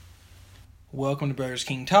Welcome to Brothers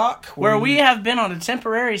King Talk, where we have been on a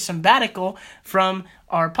temporary sabbatical from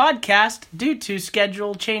our podcast due to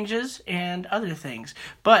schedule changes and other things.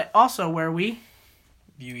 But also where we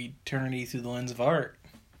view eternity through the lens of art.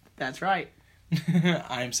 That's right.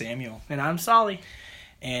 I'm Samuel. And I'm Solly.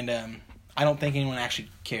 And I don't think anyone actually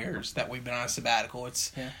cares that we've been on a sabbatical.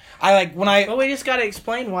 Well, we just got to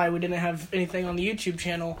explain why we didn't have anything on the YouTube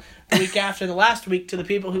channel the week after the last week to the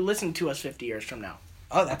people who listen to us 50 years from now.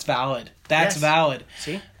 Oh, that's valid. That's valid.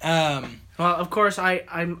 See? Well, of course,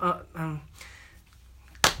 I'm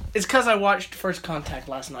it's because I watched First Contact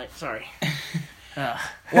last night. Sorry. Well,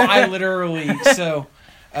 I literally... So,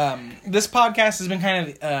 this podcast has been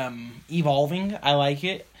kind of evolving. I like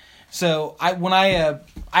it. So, I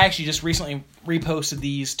actually just recently reposted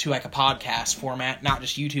these to like a podcast format, not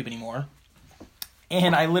just YouTube anymore.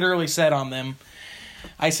 And I literally said on them,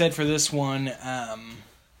 I said for this one...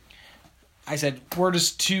 I said, we're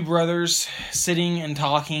just two brothers sitting and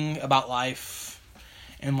talking about life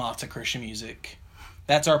and lots of Christian music.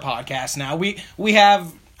 That's our podcast now. We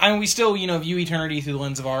still, view eternity through the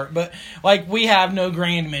lens of art, but, we have no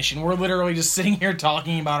grand mission. We're literally just sitting here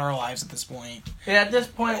talking about our lives at this point. Yeah, at this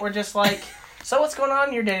point, we're just like, so what's going on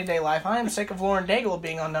in your day-to-day life? I am sick of Lauren Daigle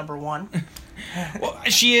being on number one. Well,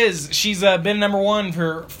 she is. She's been number one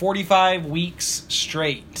for 45 weeks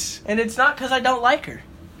straight. And it's not because I don't like her.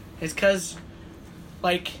 It's because,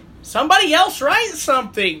 somebody else write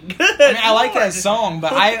something. I like that song,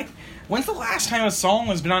 but when's the last time a song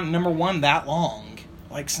has been on number one that long?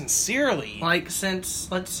 Sincerely.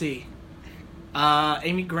 Since, let's see,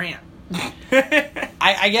 Amy Grant.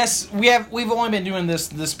 I guess we've only been doing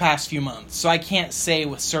this past few months, so I can't say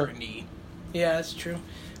with certainty. Yeah, that's true.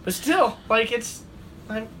 But still, it's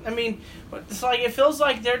it feels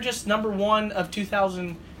like they're just number one of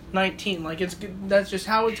 2019. That's just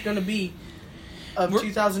how it's going to be of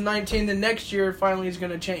 2019. The next year finally is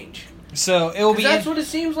going to change. So it will be. That's what it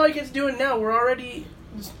seems like it's doing now. We're already,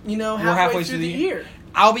 halfway through the year.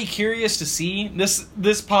 I'll be curious to see this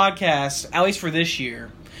podcast, at least for this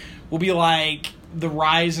year, will be like the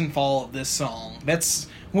rise and fall of this song.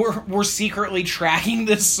 We're secretly tracking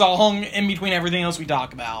this song in between everything else we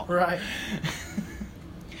talk about. Right.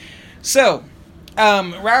 So,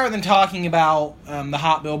 rather than talking about the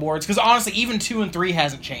hot billboards, because honestly, even 2 and 3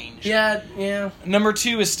 hasn't changed. Yeah. Number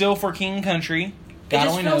 2 is still For King Country. God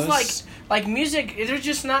only knows. It just feels like music. There's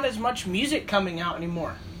just not as much music coming out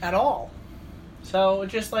anymore at all. So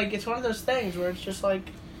it's just it's one of those things where it's just thank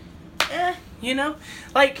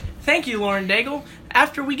you, Lauren Daigle.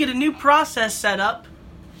 After we get a new process set up,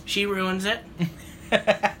 she ruins it.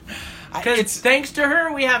 Because thanks to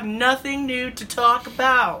her, we have nothing new to talk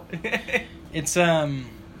about. It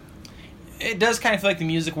does kind of feel like the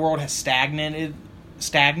music world has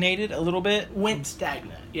stagnated a little bit. Went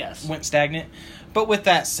stagnant, yes. Went stagnant. But with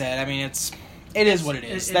that said, it is what it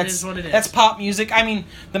is. It is what it is. That's pop music.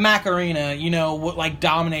 The Macarena,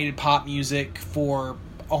 dominated pop music for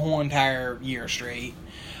a whole entire year straight.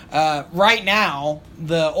 Right now,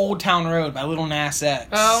 the Old Town Road by Lil Nas X.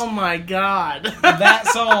 Oh my God. That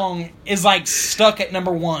song is stuck at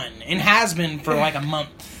number 1 and has been for a month.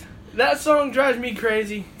 That song drives me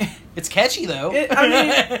crazy. It's catchy though. It's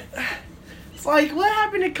what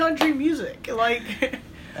happened to country music? We're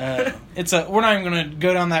not even going to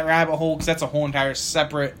go down that rabbit hole because that's a whole entire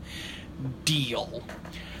separate deal.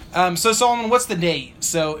 So Solomon, what's the date?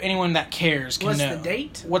 So anyone that cares can know. What's the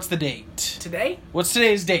date? What's the date? Today? What's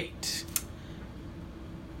today's date?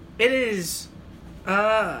 It is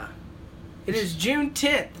June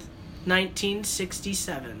 10th,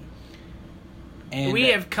 1967. And we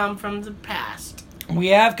have come from the past. We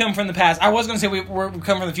have come from the past. I was going to say we've come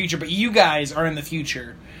from the future, but you guys are in the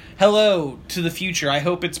future. Hello to the future. I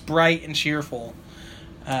hope it's bright and cheerful.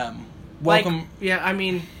 Welcome.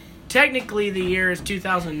 Technically the year is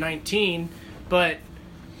 2019, but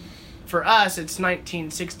for us it's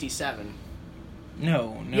 1967.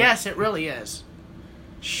 No. Yes, it really is.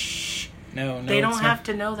 Shh. No. They don't have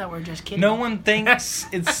to know that we're just kidding. No one thinks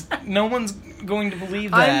it's... No one's going to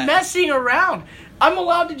believe that. I'm messing around. I'm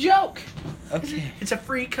allowed to joke. Okay. It's a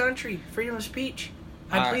free country. Freedom of speech.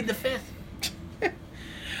 I plead the fifth.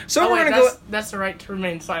 So we're going to go... That's the right to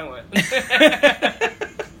remain silent.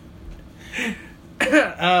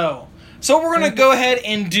 So we're going to go ahead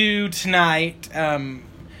and do tonight,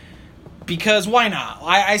 because why not?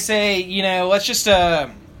 I say, let's just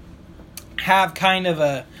have kind of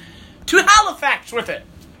a... To Halifax with it!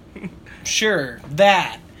 Sure,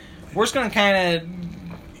 that. We're just going to kind of...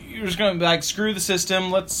 You're just going to be like, screw the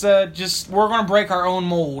system, let's we're going to break our own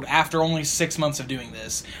mold after only 6 months of doing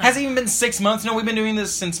this. Has it even been 6 months? No, we've been doing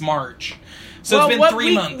this since March. So it's been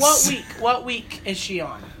 3 months. What week is she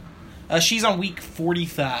on? She's on week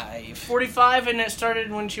 45. 45, and it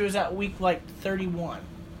started when she was at week, 31.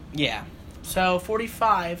 Yeah. So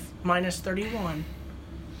 45 minus 31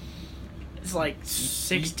 is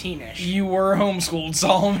 16-ish. You were homeschooled,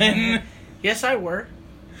 Solomon. Yes, I were.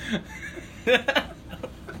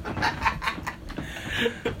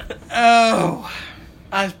 Oh.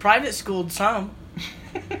 I was private schooled some.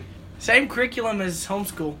 Same curriculum as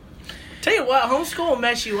homeschool. Tell you what, homeschool will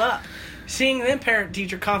mess you up. Seeing them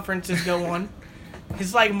parent-teacher conferences go on,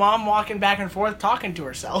 it's like mom walking back and forth talking to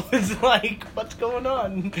herself. It's like, what's going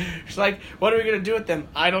on? She's like, what are we going to do with them?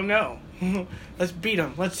 I don't know. Let's beat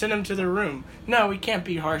them. Let's send them to their room. No, we can't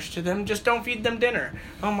be harsh to them. Just don't feed them dinner.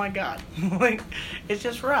 Oh, my God. It's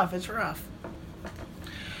just rough. It's rough.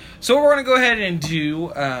 So what we're going to go ahead and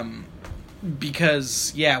do,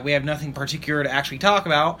 because, we have nothing particular to actually talk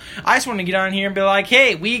about, I just want to get on here and be like,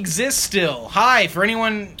 hey, we exist still. Hi, for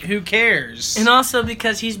anyone who cares. And also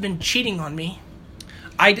because he's been cheating on me.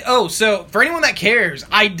 So for anyone that cares,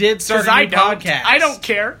 I did start a new podcast. I don't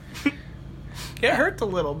care. It hurt a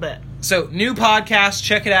little bit. So, new podcast,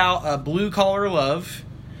 check it out, Blue Collar Love.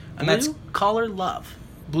 And Blue Collar Love.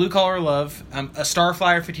 Blue Collar Love, a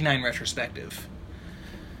Starflyer 59 retrospective.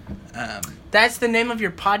 That's the name of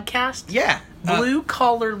your podcast? Yeah. Blue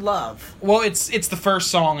Collar Love. Well, it's the first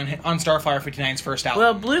song on Starflyer 59's first album.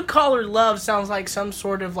 Well, Blue Collar Love sounds like some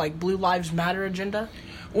sort of Blue Lives Matter agenda.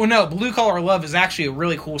 Well, no, Blue Collar Love is actually a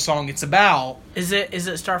really cool song. It's about... Is it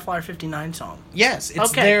Starflyer 59 song? Yes,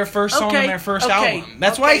 it's their first song on their first album.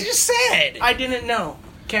 That's what I just said. I didn't know.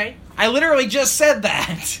 Okay? I literally just said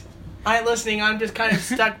that. Listening, I'm just kind of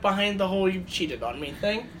stuck behind the whole you cheated on me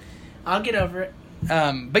thing. I'll get over it.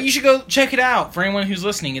 But you should go check it out for anyone who's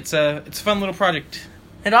listening. It's a fun little project.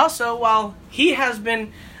 And also, while he has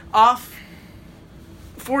been off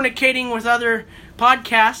fornicating with other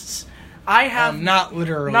podcasts... I have not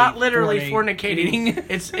literally fornicating.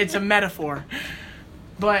 It's a metaphor.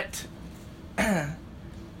 But I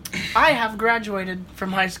have graduated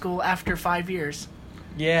from high school after 5 years.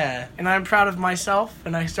 Yeah. And I'm proud of myself,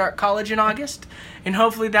 and I start college in August, and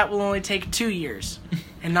hopefully that will only take 2 years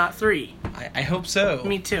and not 3. I hope so.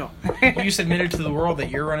 Me too. You just admitted to the world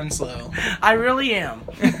that you're running slow. I really am.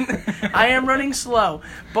 I am running slow,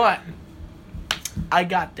 but I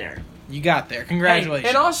got there. You got there. Congratulations. Hey,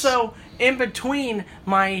 and also, in between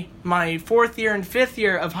my 4th year and 5th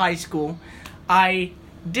year of high school, I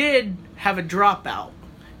did have a dropout.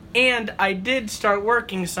 And I did start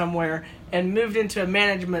working somewhere and moved into a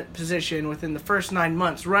management position within the first 9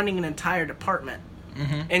 months, running an entire department.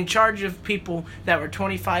 Mm-hmm. In charge of people that were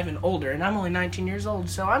 25 and older. And I'm only 19 years old,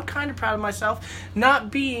 so I'm kind of proud of myself. I'm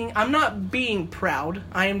not being proud.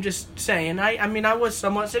 I am just saying. I mean, I was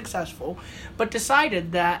somewhat successful, but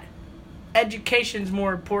decided that education's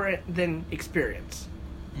more important than experience.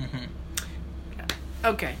 Mm-hmm.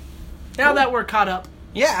 Okay. Now that we're caught up.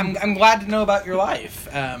 Yeah, I'm glad to know about your life.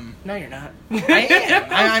 No, you're not. I am.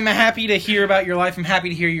 I'm happy to hear about your life. I'm happy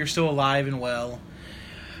to hear you're still alive and well.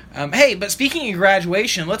 Hey, but speaking of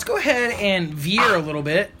graduation, let's go ahead and veer a little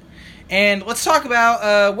bit. And let's talk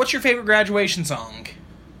about what's your favorite graduation song?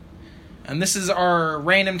 And this is our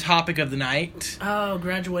random topic of the night. Oh,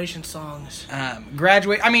 graduation songs. I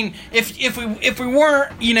mean, if we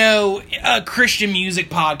weren't, a Christian music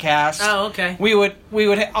podcast. Oh, okay. We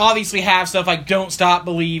would obviously have stuff like "Don't Stop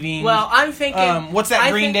Believing." Well, I'm thinking. What's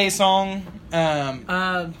that Green Day song?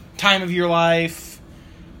 "Time of Your Life."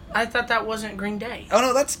 I thought that wasn't Green Day. Oh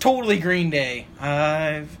no, that's totally Green Day.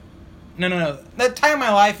 No. That "Time of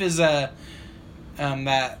My Life" is that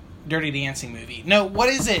Dirty Dancing movie. No, what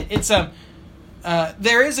is it? It's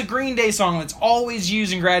there is a Green Day song that's always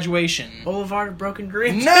used in graduation. Boulevard of Broken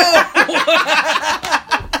Dreams? No!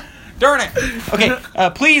 Darn it. Okay,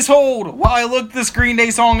 please hold while I look this Green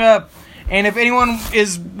Day song up. And if anyone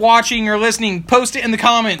is watching or listening, post it in the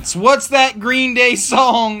comments. What's that Green Day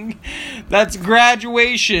song? That's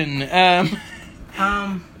graduation. Oh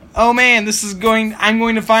man, I'm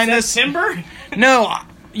going to find this. September? No,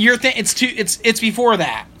 it's before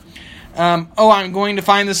that. I'm going to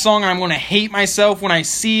find this song and I'm going to hate myself when I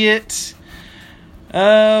see it.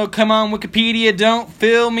 Oh, come on, Wikipedia, don't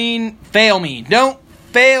fail me. Don't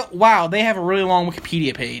fail. Wow, they have a really long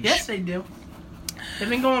Wikipedia page. Yes, they do. They've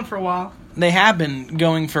been going for a while. They have been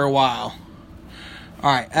going for a while.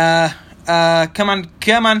 Alright, come on.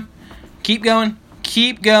 Keep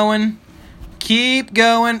going.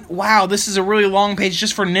 Wow, this is a really long page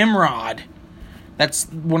just for Nimrod. That's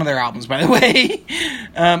one of their albums, by the way.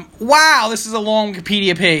 Wow, this is a long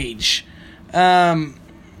Wikipedia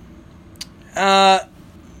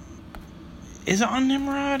Is it on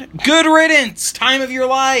Nimrod? Good Riddance, Time of Your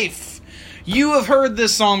Life. You have heard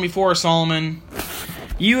this song before, Solomon.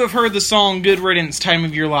 You have heard the song Good Riddance, Time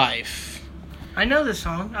of Your Life. I know the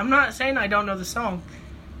song. I'm not saying I don't know the song.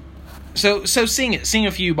 So sing it. Sing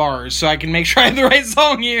a few bars so I can make sure I have the right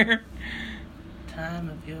song here. Time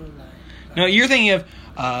of your life. No, you're thinking of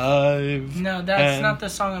I've... No, that's not the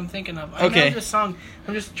song I'm thinking of. I know the song.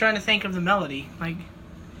 I'm just trying to think of the melody. Like,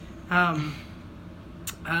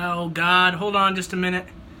 oh, God. Hold on just a minute.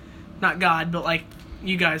 Not God, but, like,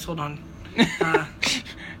 you guys, hold on.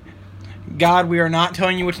 God, we are not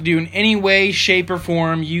telling you what to do in any way, shape, or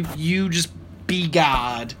form. You just be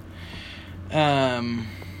God.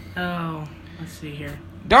 Oh, let's see here.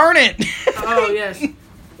 Darn it! Oh, yes.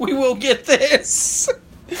 We will get this.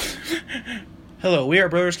 Hello, we are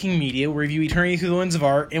Brothers King Media. We review eternity through the lens of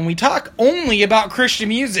art, and we talk only about Christian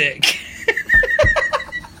music.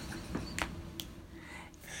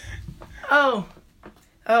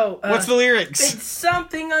 What's the lyrics? It's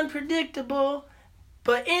something unpredictable,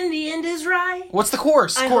 but in the end is right. What's the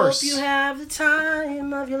chorus? I hope you have the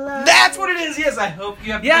time of your life. That's what it is. Yes, I hope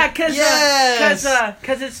you have. Yeah, because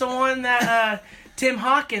it's the one that Tim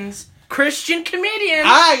Hawkins, Christian comedian,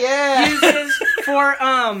 uses for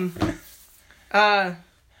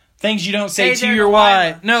things you don't say to your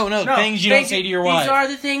wife. No, things you don't say to your wife. These are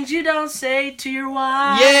the things you don't say to your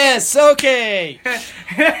wife. Yes, okay.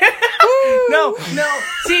 No.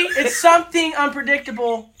 See, it's something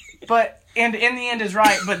unpredictable, and in the end is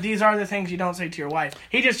right, but these are the things you don't say to your wife.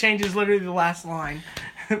 He just changes literally the last line.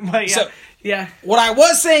 But yeah. What I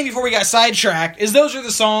was saying before we got sidetracked is those are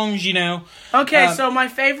the songs, Okay, so my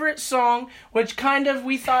favorite song, which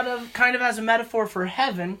we thought of as a metaphor for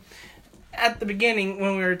heaven at the beginning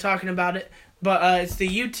when we were talking about it, but it's the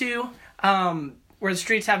U2, Where the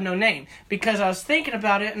Streets Have No Name, because I was thinking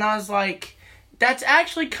about it and I was like, that's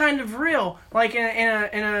actually kind of real, like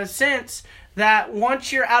in a sense that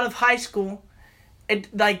once you're out of high school,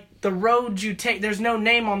 it like the road you take, there's no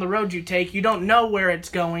name on the road you take. You don't know where it's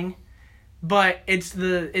going, but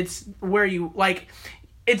it's where you like.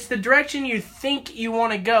 It's the direction you think you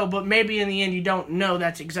want to go, but maybe in the end you don't know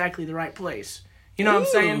that's exactly the right place. You know what I'm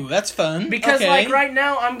saying? That's fun. Because like right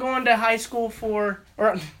now I'm going to high school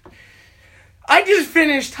I just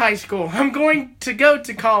finished high school. I'm going to go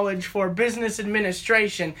to college for business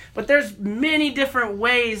administration. But there's many different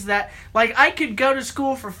ways that, like, I could go to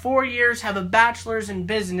school for 4 years, have a bachelor's in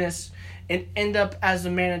business, and end up as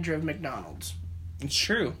the manager of McDonald's. It's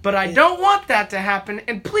true. But I don't want that to happen,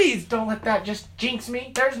 and please don't let that just jinx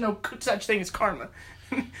me. There's no such thing as karma.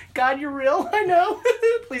 God, you're real. I know.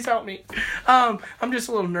 Please help me. I'm just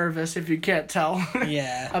a little nervous, if you can't tell.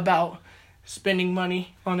 Yeah. About spending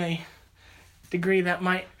money on a degree that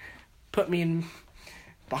might put me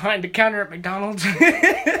behind the counter at McDonald's.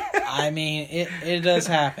 I mean, it does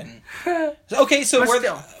happen. Okay, so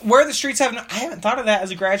where the streets have I haven't thought of that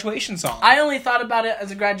as a graduation song. I only thought about it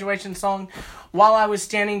as a graduation song while I was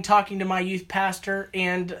standing talking to my youth pastor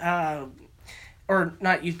and or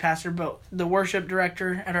not youth pastor, but the worship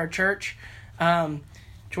director at our church,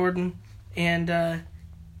 Jordan, and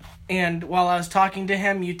while I was talking to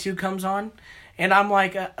him, U2 comes on, and I'm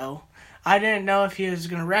like, uh-oh. I didn't know if he was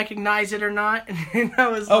going to recognize it or not. And I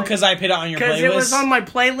was because I put it on your playlist? Because it was on my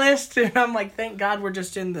playlist. And I'm like, thank God we're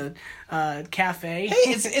just in the cafe. Hey,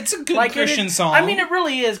 it's a good Christian song. I mean, it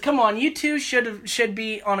really is. Come on, U2 should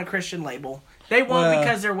be on a Christian label. They won't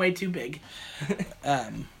because they're way too big.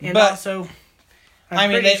 And but, also,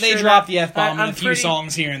 they dropped the F-bomb in a few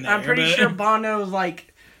songs here and there. I'm pretty sure Bono's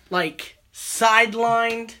like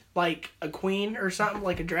sidelined like a queen or something,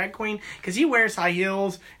 like a drag queen, because he wears high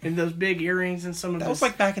heels and those big earrings and some of that was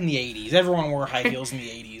like back in the 80s. Everyone wore high heels in the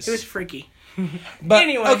 80s. It was freaky. But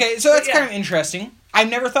anyway, okay, so that's kind of interesting. I've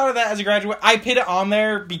never thought of that as a graduate. I put it on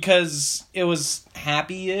there because it was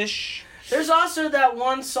happy-ish. There's also that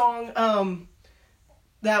one song,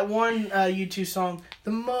 that one U2 song,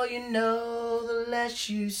 "The More You Know, the Less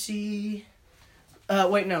You See."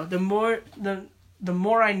 Wait, no, the more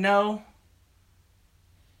I know.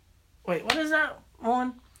 Wait, what is that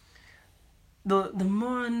one? The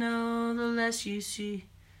more I know, the less you see.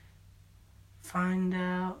 Find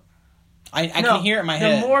out. I can hear it in my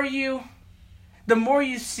head. The more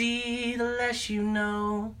you see, the less you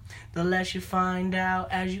know. The less you find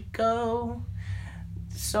out as you go.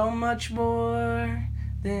 So much more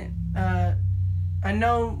than I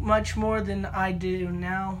know much more than I do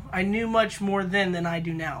now. I knew much more then than I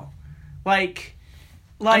do now. Like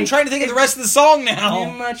I'm trying to think of the rest of the song now. I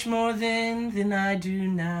knew much more then than I do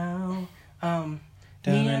now.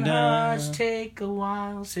 Neon hearts take a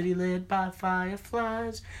while. City lit by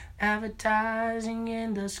fireflies. Advertising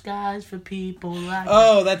in the skies for people like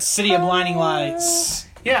Oh, that's City of Blinding Lights.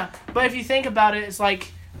 Yeah, but if you think about it, it's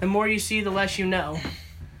like the more you see, the less you know.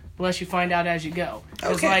 The less you find out as you go. It's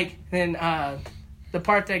Okay. like, then the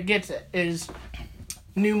part that gets it is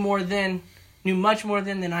knew much more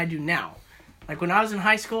than I do now. Like when I was in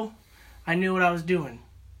high school, I knew what I was doing.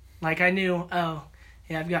 Like I knew, oh,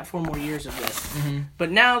 yeah, I've got 4 more years of this. Mm-hmm.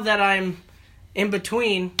 But now that I'm in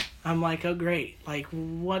between, I'm like, oh great, like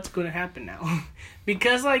what's going to happen now?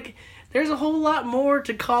 Because like there's a whole lot more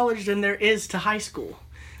to college than there is to high school.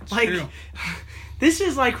 Like true. This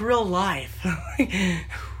is like real life.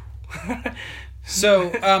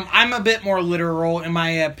 So, I'm a bit more literal in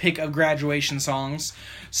my pick of graduation songs.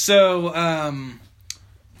 So,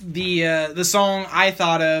 the song I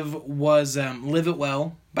thought of was "Live It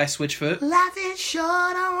Well" by Switchfoot. Life is short,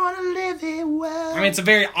 I want to live it well. I mean, it's a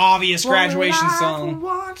very obvious graduation song,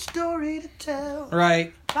 One story to tell.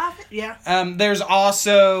 right? Yeah. There's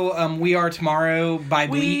also "We Are Tomorrow" by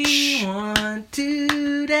Bleach, We want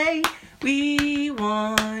today. We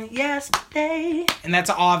want yesterday. and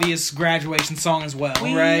that's an obvious graduation song as well,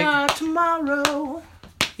 We right? are tomorrow.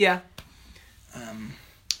 Yeah.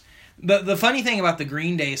 The funny thing about the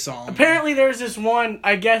Green Day song, Apparently there's this one,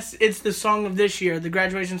 I guess it's the song of this year, the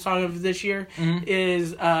graduation song of this year,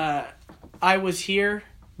 is I Was Here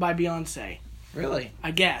by Beyonce. really.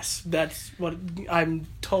 I guess. That's what I'm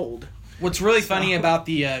told. What's really funny about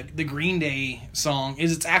the Green Day song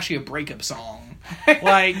is it's actually a breakup song.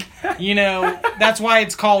 Like, you know, that's why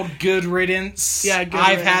it's called Good Riddance. Yeah, Good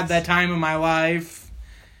I've Riddance. had that time in my life.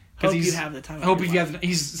 Hope you have the time of Hope your you life. have.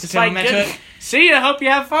 He's It's telling like, that to good, it. see ya, hope you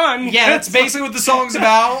have fun. Yeah, that's basically what the song's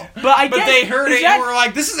about. But they heard it and were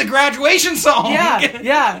like, "This is a graduation song."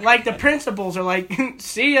 Yeah, like the principals are like,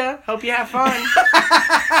 see ya, hope you have fun.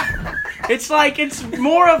 It's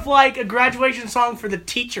more of like a graduation song for the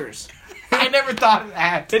teachers. I never thought of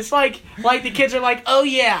that. It's like the kids are like, oh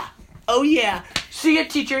yeah, see ya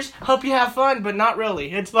teachers, hope you have fun, but not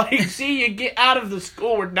really. It's like, see you get out of the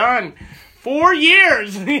school, we're done. 4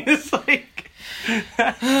 years. It's like,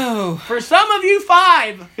 Oh, for some of you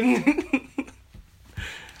 5.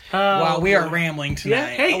 wow, we are boy. rambling tonight. Yeah,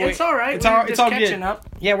 hey, Oh, wait. it's all right. It's We're all. just It's all catching good. up.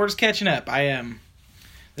 Yeah, we're just catching up.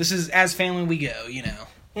 This is as family we go. You know,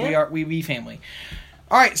 Yeah. we be family.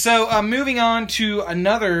 All right, so moving on to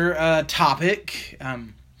another topic.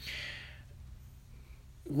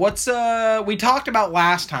 We talked about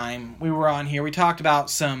last time we were on here? We talked about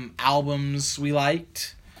some albums we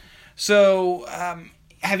liked. So,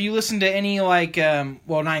 have you listened to any not even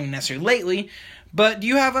necessarily lately, but do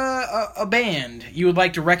you have a band you would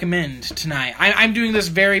like to recommend tonight? I'm doing this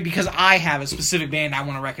because I have a specific band I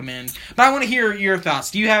want to recommend, but I want to hear your thoughts.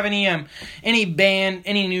 Do you have any band,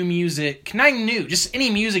 any new music, not even new, just any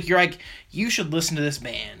music you're like, you should listen to this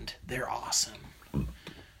band, they're awesome?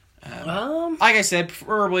 Like I said,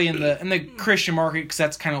 preferably in the Christian market, because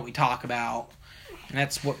that's kind of what we talk about, and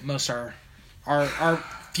that's what most our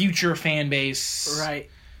future fan base. Right.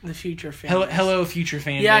 The future fan base. Hello, future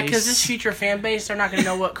fan base. Yeah, because this future fan base, they're not going to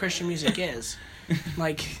know what Christian music is.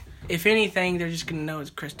 Like, if anything, they're just going to know it's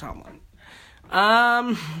Chris Tomlin.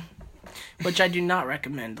 Which I do not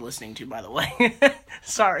recommend listening to, by the way.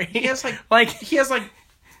 Sorry. He has like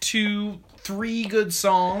 2-3 good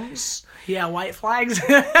songs. Yeah, White Flags.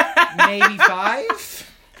 Maybe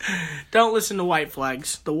 5. Don't listen to White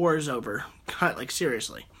Flags. The war is over. God, like,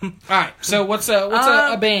 seriously. Alright, so what's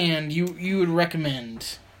a band you would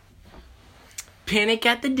recommend? Panic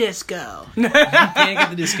at the Disco. Panic at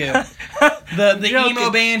the Disco. The Joking. emo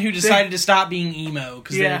band who decided to stop being emo,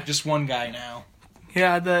 because Yeah. they're just one guy now.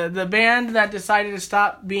 Yeah, the band that decided to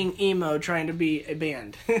stop being emo trying to be a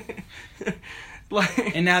band.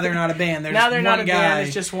 And now they're not a band, they're now just they're one not a guy band,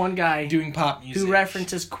 it's just one guy doing pop music. who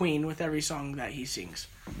references Queen with every song that he sings.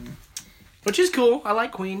 Which is cool. I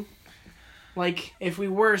like Queen. Like, if we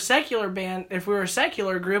were a secular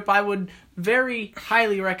group, I would very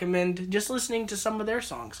highly recommend just listening to some of their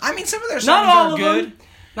songs. I mean, some of their songs Not all are of good. them.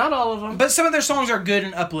 Not all of them. But some of their songs are good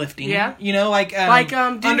and uplifting. Yeah. You know, like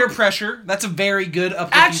Under Pressure. That's a very good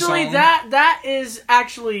uplifting Actually, song. that is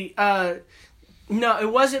actually no,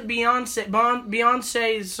 it wasn't Beyonce.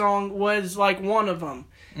 Beyonce's song was like one of them.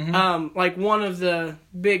 Mm-hmm. Like one of the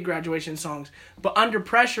big graduation songs. But Under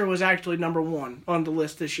Pressure was actually number 1 on the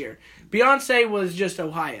list this year. Beyonce was just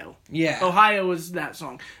Ohio. Yeah. Ohio was that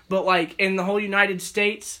song. But like in the whole United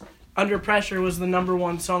States, Under Pressure was the number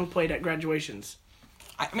 1 song played at graduations.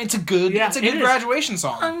 I mean, it's a good Yeah, it is. graduation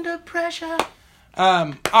song. Under pressure.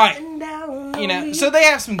 All right. And down on You know, me. so they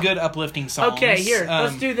have some good uplifting songs. Okay, here,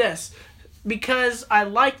 let's do this. because I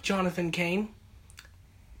like Jonathan Cain,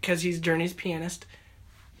 because he's Journey's pianist.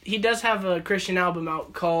 He does have a Christian album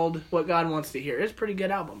out called What God Wants to Hear. It's a pretty good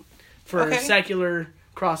album for a secular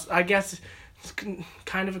cross. I guess it's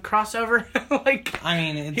kind of a crossover.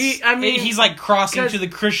 He's like crossing to the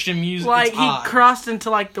Christian music. Like he crossed into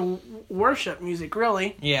like the worship music,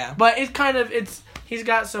 really. Yeah. But he's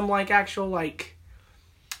got some like actual like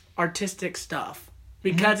artistic stuff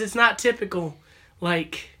because it's not typical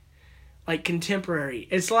like contemporary.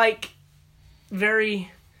 It's like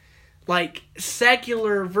very like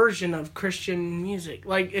secular version of Christian music.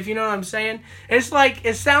 Like, if you know what I'm saying? It's like,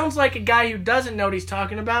 it sounds like a guy who doesn't know what he's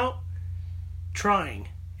talking about trying.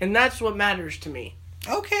 And that's what matters to me.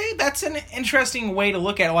 Okay, that's an interesting way to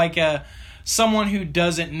look at it. Like someone who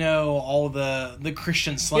doesn't know all the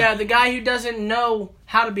Christian slang. Yeah, the guy who doesn't know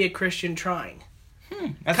how to be a Christian trying.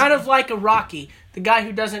 Kind of like a Rocky. The guy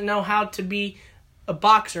who doesn't know how to be a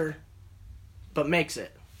boxer, but makes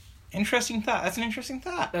it. Interesting thought. That's an interesting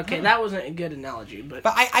thought. Okay, that wasn't a good analogy, but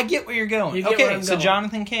I get where you're going. You get where I'm so going.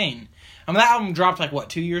 Jonathan Cain. That album dropped like, what,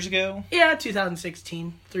 2 years ago? Yeah,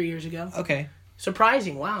 2016, 3 years ago. Okay.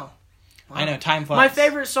 Surprising, wow. I know, time flies. My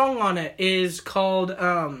favorite song on it is called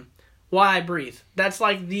Why I Breathe. That's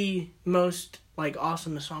like the most like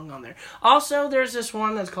awesome song on there. Also, there's this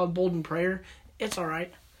one that's called Bold in Prayer. It's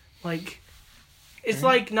alright. Like, it's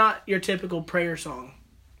like not your typical prayer song.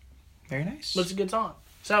 Very nice. But it's a good song.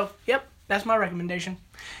 So, yep, that's my recommendation.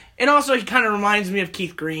 And also, he kind of reminds me of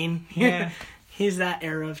Keith Green. Yeah. He's that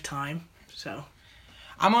era of time, so.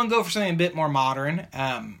 I'm going to go for something a bit more modern.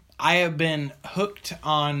 I have been hooked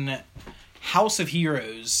on House of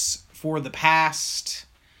Heroes for the past...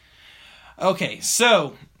 Okay,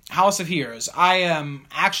 so, House of Heroes. I am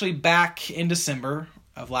actually back in December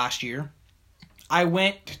of last year. I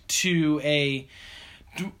went to a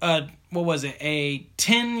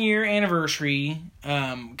 10-year anniversary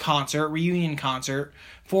concert, reunion concert,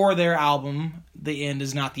 for their album, The End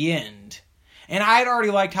Is Not the End. And I had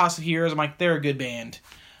already liked House of Heroes. I'm like, they're a good band.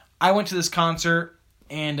 I went to this concert,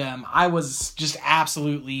 and I was just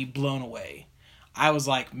absolutely blown away. I was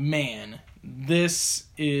like, man, this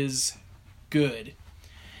is good.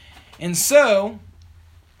 And so,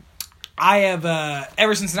 I have,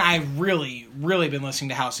 ever since then, I've really, really been listening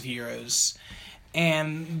to House of Heroes.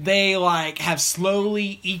 And they, like, have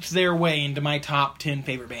slowly eked their way into my top 10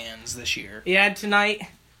 favorite bands this year. Yeah, tonight,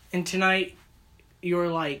 you're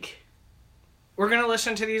like, we're going to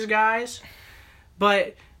listen to these guys.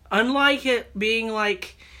 But unlike it being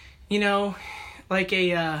like, you know, like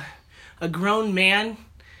a grown man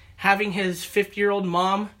having his 50-year-old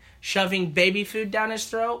mom shoving baby food down his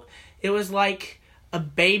throat, it was like a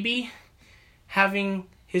baby having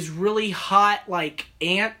his really hot, like,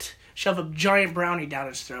 aunt shove a giant brownie down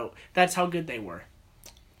his throat. That's how good they were.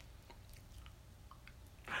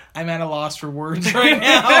 I'm at a loss for words right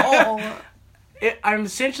now. I'm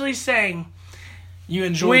essentially saying, you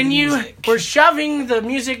enjoyed when the you music. were shoving the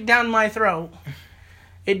music down my throat,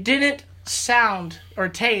 it didn't sound or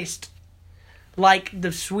taste like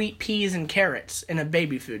the sweet peas and carrots in a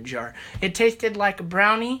baby food jar. It tasted like a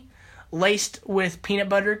brownie laced with peanut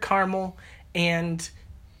butter, caramel, and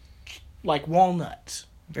like walnuts.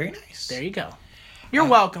 Very nice. There you go. You're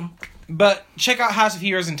welcome. But check out House of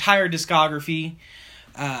Heroes' entire discography.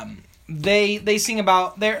 They sing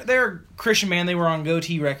about... They're a Christian band. They were on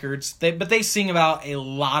Goatee Records. But they sing about a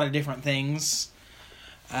lot of different things.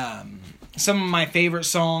 Some of my favorite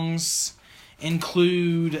songs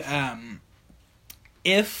include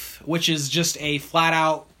If, which is just a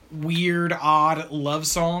flat-out weird, odd love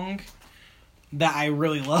song that I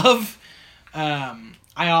really love.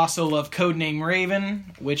 I also love Codename Raven,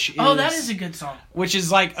 which is... Oh, that is a good song. Which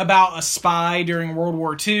is like about a spy during World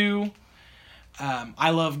War II. I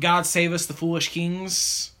love God Save Us, the Foolish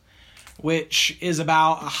Kings, which is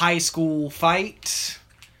about a high school fight.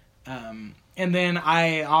 And then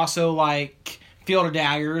I also like Field of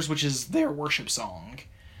Daggers, which is their worship song.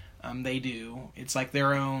 They do. It's like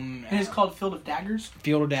their own... And it's called Field of Daggers?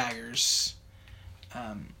 Field of Daggers.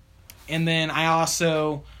 And then I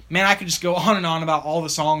also... Man, I could just go on and on about all the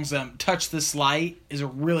songs. Touch This Light is a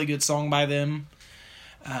really good song by them.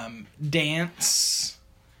 Dance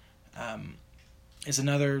is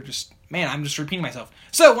another just... Man, I'm just repeating myself.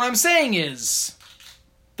 So, what I'm saying is,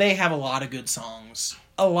 they have a lot of good songs.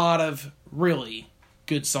 A lot of really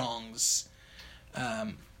good songs.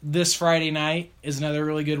 This Friday Night is another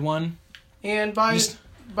really good one. And by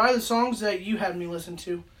the songs that you had me listen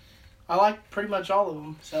to, I like pretty much all of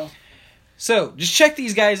them, So, just check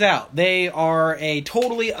these guys out. They are a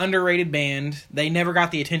totally underrated band. They never got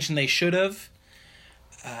the attention they should have.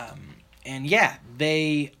 And yeah,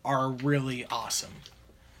 they are really awesome.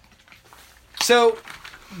 So,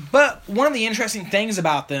 but one of the interesting things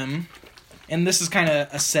about them, and this is kind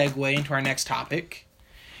of a segue into our next topic,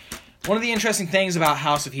 one of the interesting things about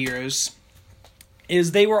House of Heroes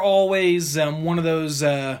is they were always one of those,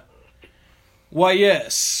 why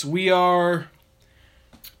yes, we are...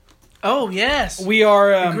 Oh, yes. We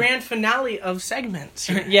are... the grand finale of segments.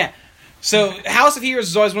 Yeah. So, House of Heroes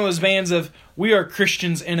is always one of those bands of, we are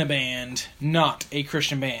Christians in a band, not a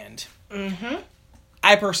Christian band. Mm-hmm.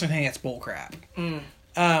 I personally think that's bullcrap.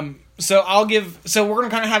 So we're going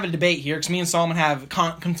to kind of have a debate here, because me and Solomon have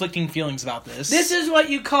conflicting feelings about this. This is what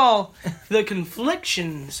you call the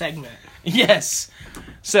confliction segment. Yes.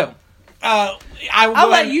 So, I'll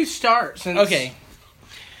let you start, since okay.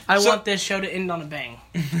 I want this show to end on a bang.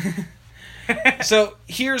 So,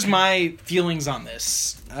 here's my feelings on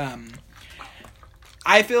this.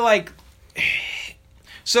 I feel like...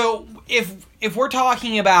 So, if we're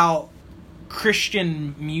talking about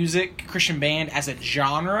Christian music, Christian band as a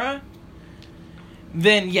genre,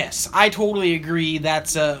 then yes, I totally agree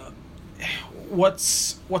that's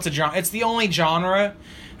what's a genre? It's the only genre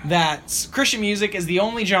that's... Christian music is the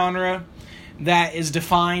only genre that is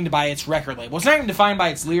defined by its record label. It's not even defined by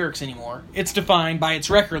its lyrics anymore. It's defined by its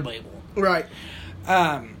record label. Right.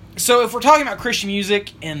 So if we're talking about Christian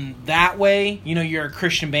music in that way, you're a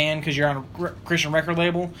Christian band because you're on a Christian record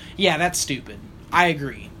label, yeah, that's stupid. I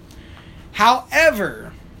agree.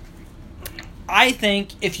 However, I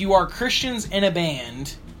think if you are Christians in a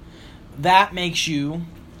band, that makes you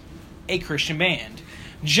a Christian band.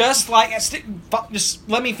 Just like... Just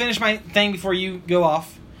let me finish my thing before you go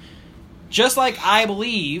off. Just like I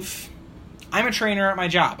believe... I'm a trainer at my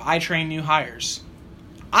job. I train new hires.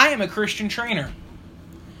 I am a Christian trainer.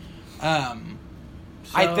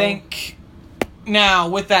 I think... Now,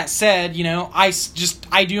 with that said,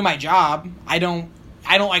 I do my job. I don't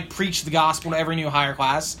preach the gospel to every new hire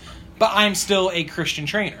class, but I'm still a Christian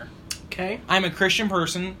trainer. Okay. I'm a Christian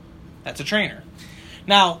person that's a trainer.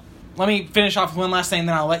 Now, let me finish off with one last thing,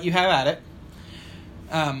 then I'll let you have at it.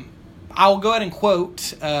 I'll go ahead and quote,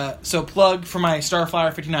 so plug for my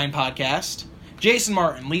Starflyer 59 podcast, Jason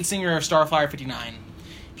Martin, lead singer of Starflyer 59.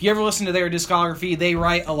 If you ever listen to their discography, they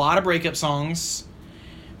write a lot of breakup songs.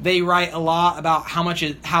 They write a lot about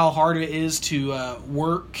how hard it is to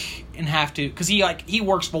work and have to... Because he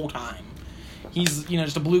works full-time. He's,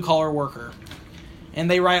 just a blue-collar worker. And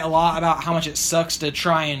they write a lot about how much it sucks to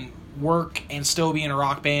try and work and still be in a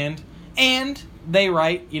rock band. And they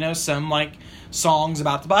write, some, songs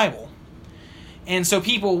about the Bible. And so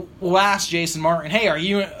people will ask Jason Martin, hey, are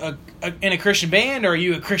you in a Christian band, or are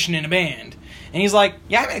you a Christian in a band? And he's like,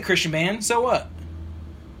 yeah, I'm in a Christian band, so what?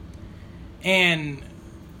 And...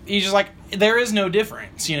 he's just like, there is no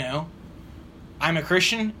difference, I'm a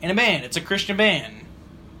Christian in a band. It's a Christian band.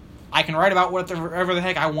 I can write about whatever the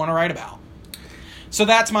heck I want to write about. So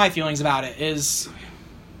that's my feelings about it, is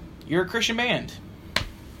you're a Christian band.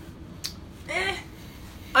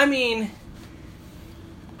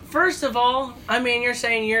 First of all, you're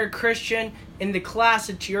saying you're a Christian in the class.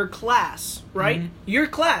 It's your class, right? Mm-hmm. Your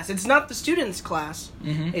class. It's not the student's class.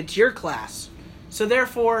 Mm-hmm. It's your class. So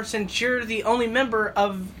therefore, since you're the only member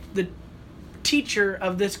of the teacher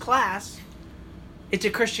of this class, it's a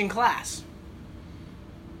Christian class.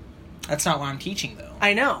 That's not what I'm teaching, though.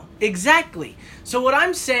 I know. Exactly. So what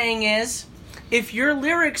I'm saying is, if your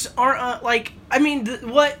lyrics aren't,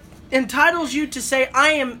 what entitles you to say, I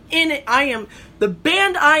am in it, the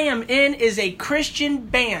band I am in is a Christian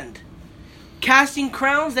band. Casting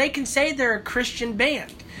Crowns, they can say they're a Christian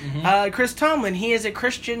band. Mm-hmm. Chris Tomlin, he is a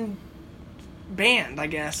Christian band, I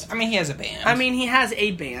guess. He has a band. He has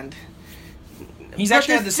a band. He's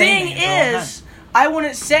actually had the same band. The thing is,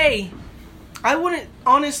 I wouldn't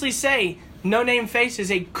honestly say No Name Face is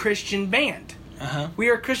a Christian band. Uh-huh. We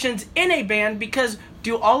are Christians in a band because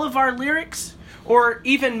do all of our lyrics, or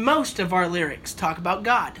even most of our lyrics, talk about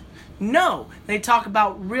God? No, they talk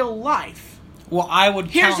about real life. Well, I would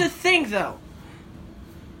Here's the thing, though.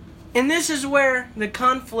 And this is where the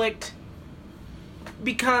conflict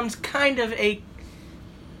becomes kind of a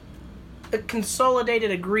consolidated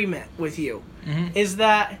agreement with you. Mm-hmm. Is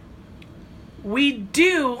that we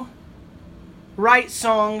do write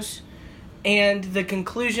songs, and the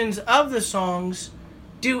conclusions of the songs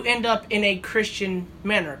do end up in a Christian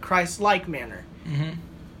manner, Christ-like manner. Mm-hmm.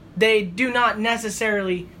 They do not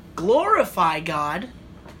necessarily glorify God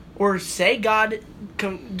or say God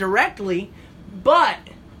directly, but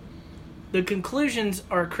the conclusions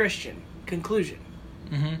are Christian conclusion.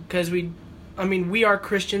 Because we are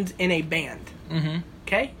Christians in a band. Mm-hmm.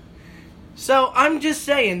 Okay? So I'm just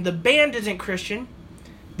saying, the band isn't Christian.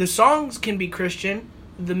 The songs can be Christian.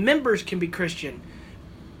 The members can be Christian.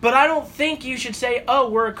 But I don't think you should say, oh,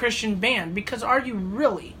 we're a Christian band. Because are you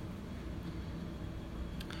really?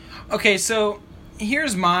 Okay, so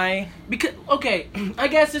here's my... I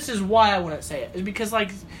guess this is why I wouldn't say it. Is because, like,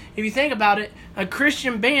 if you think about it, a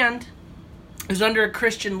Christian band is under a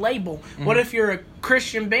Christian label. Mm-hmm. What if you're a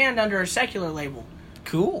Christian band under a secular label?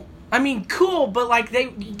 Cool. I mean, cool, but, like,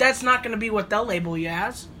 that's not going to be what they'll label you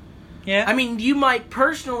as. Yeah. I mean, you might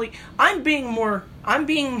personally... I'm being more,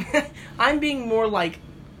 like,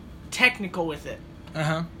 technical with it.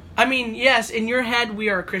 Uh-huh. I mean, yes, in your head, we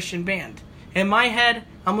are a Christian band. In my head,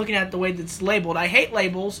 I'm looking at the way that's labeled. I hate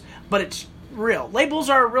labels, but it's real. Labels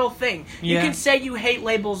are a real thing. Yeah. You can say you hate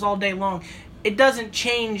labels all day long. It doesn't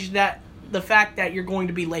change the fact that you're going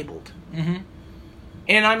to be labeled. Mm-hmm.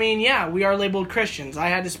 And I mean, yeah, we are labeled Christians. I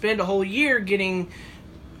had to spend a whole year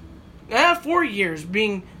 4 years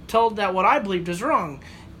being told that what I believed was wrong.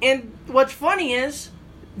 And what's funny is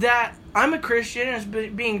that I'm a Christian and is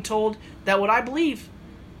being told that what I believe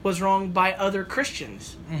was wrong by other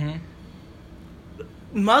Christians. Mm-hmm.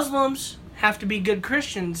 Muslims have to be good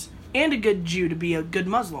Christians and a good Jew to be a good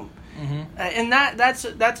Muslim. Mm-hmm. And that's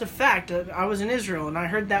a fact. I was in Israel and I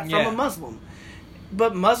heard that from a Muslim.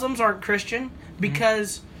 But Muslims aren't Christian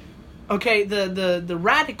because, okay, the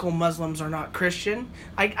radical Muslims are not Christian.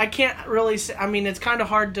 I can't really say, I mean, it's kind of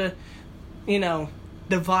hard to,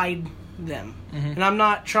 divide them. Mm-hmm. And I'm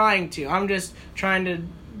not trying to. I'm just trying to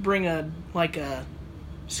bring a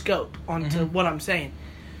scope onto what I'm saying.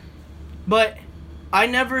 But I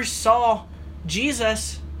never saw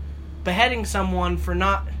Jesus beheading someone for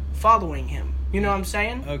not following him. You know what I'm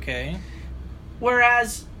saying? Okay.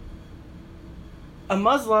 Whereas a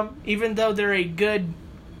Muslim, even though they're a good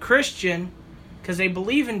Christian, because they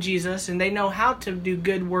believe in Jesus and they know how to do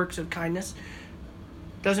good works of kindness,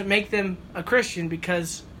 doesn't make them a Christian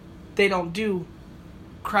because they don't do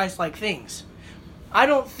Christ-like things. I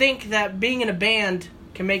don't think that being in a band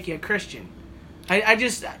can make you a Christian. I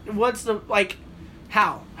just, what's the, like...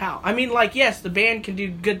 How? I mean, like, yes, the band can do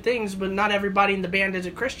good things, but not everybody in the band is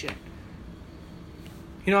a Christian.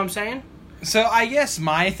 You know what I'm saying? So, I guess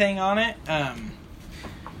my thing on it,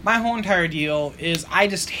 my whole entire deal is I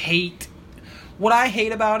just hate... What I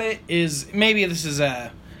hate about it is, maybe this is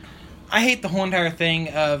I hate the whole entire thing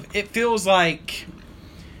of, it feels like...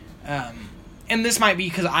 and this might be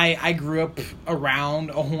because I grew up around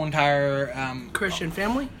a whole entire... Christian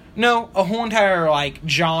family? No, a whole entire, like,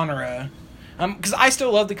 genre... Because I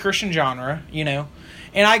still love the Christian genre, and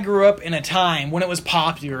I grew up in a time when it was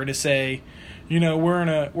popular to say,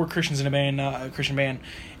 we're Christians in a band, not a Christian band.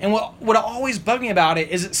 And what always bugged me about it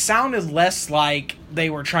is it sounded less like they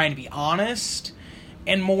were trying to be honest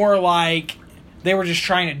and more like they were just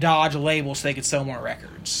trying to dodge a label so they could sell more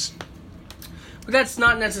records. But that's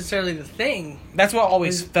not necessarily the thing. That's what it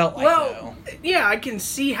always felt like, though. Yeah, I can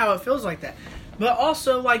see how it feels like that. But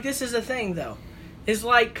also, like, this is the thing, though. Is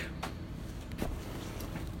like...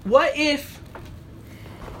 What if...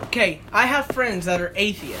 Okay, I have friends that are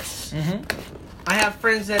atheists. Mm-hmm. I have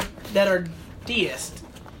friends that are deists.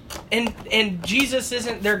 And Jesus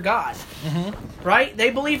isn't their God. Mm-hmm. Right? They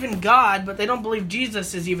believe in God, but they don't believe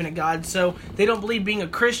Jesus is even a God. So they don't believe being a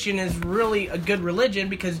Christian is really a good religion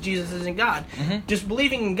because Jesus isn't God. Mm-hmm. Just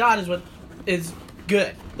believing in God is what is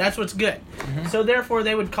good. That's what's good. Mm-hmm. So therefore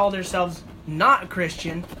they would call themselves not a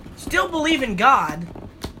Christian. Still believe in God.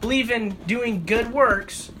 Believe in doing good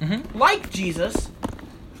works, like Jesus,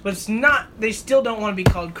 but it's not, they still don't want to be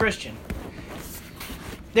called Christian.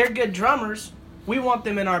 They're good drummers. We want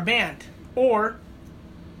them in our band. Or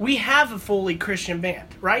we have a fully Christian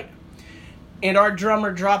band, right? And our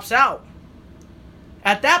drummer drops out.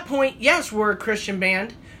 At that point, yes, we're a Christian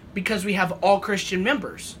band because we have all Christian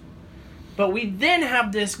members. But we then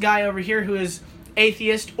have this guy over here who is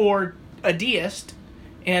atheist or a deist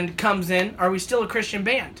and comes in. Are we still a Christian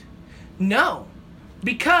band? No,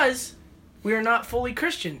 because we are not fully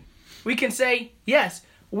Christian. We can say, yes,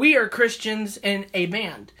 we are Christians in a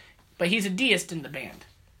band, but he's a deist in the band.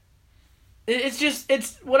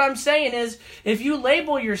 It's what I'm saying is, if you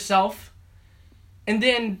label yourself and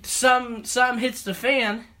then some hits the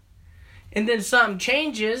fan and then something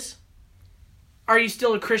changes, are you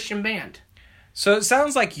still a Christian band? So it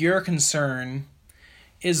sounds like your concern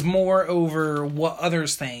is more over what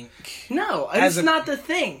others think. No, it's not the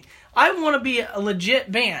thing. I want to be a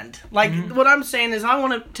legit band. Like, what I'm saying is I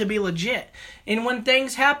want it to be legit. And when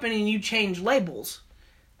things happen and you change labels,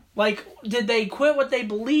 like, did they quit what they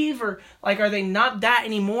believe? Or, like, are they not that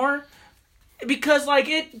anymore? Because, like,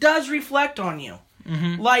 it does reflect on you.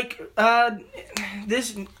 Mm-hmm. Like,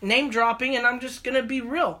 this name dropping, and I'm just going to be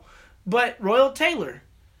real. But Royal Taylor,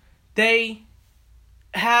 they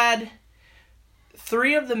had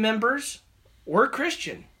 3 of the members were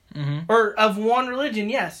Christian. Or of one religion,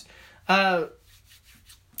 yes. But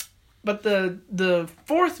the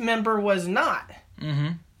 4th member was not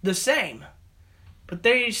the same. But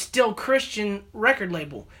they still Christian record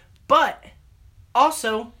label. But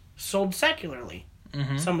also sold secularly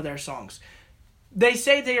some of their songs. They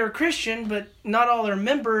say they are Christian, but not all their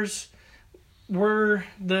members were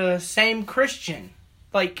the same Christian.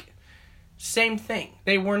 Like, same thing.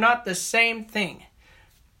 They were not the same thing.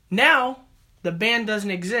 Now, the band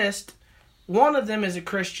doesn't exist. One of them is a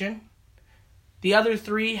Christian. The other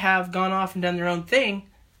 3 have gone off and done their own thing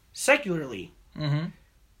secularly.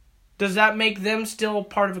 Does that make them still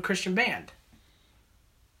part of a Christian band?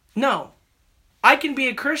 No. I can be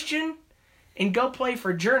a Christian and go play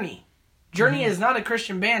for Journey. Journey is not a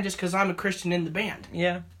Christian band just because I'm a Christian in the band.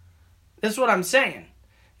 Yeah. That's what I'm saying.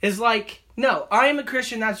 It's like, no, I am a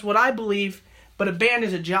Christian, that's what I believe, but a band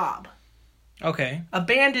is a job. Okay. A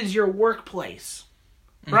band is your workplace.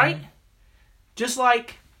 Right? Just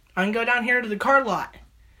like I can go down here to the car lot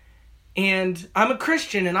and I'm a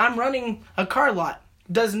Christian and I'm running a car lot.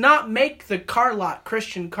 Does not make the car lot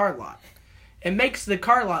Christian car lot. It makes the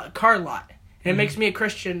car lot a car lot. And it makes me a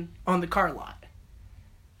Christian on the car lot.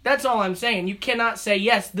 That's all I'm saying. You cannot say,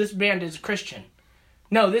 yes, this band is Christian.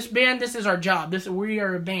 No, this band, this is our job. We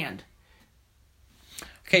are a band.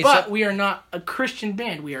 Okay, but we are not a Christian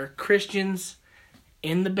band. We are Christians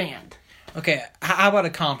in the band. Okay, how about a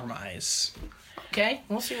compromise? Okay,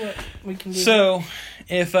 we'll see what we can do. So,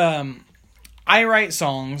 if I write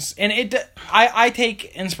songs, and I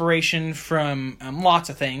take inspiration from lots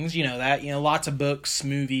of things, you know that, lots of books,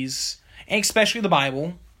 movies, and especially the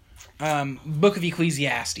Bible, Book of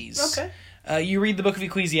Ecclesiastes. Okay. You read the Book of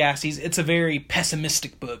Ecclesiastes, it's a very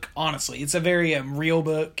pessimistic book, honestly. It's a very real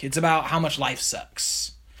book. It's about how much life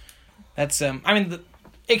sucks. That's,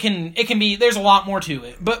 it can be, there's a lot more to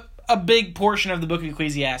it, but a big portion of the Book of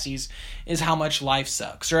Ecclesiastes is how much life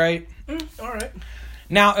sucks, right? Alright.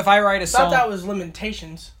 Now, if I write a song... I thought that was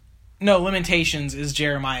Lamentations. No, Lamentations is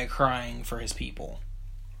Jeremiah crying for his people.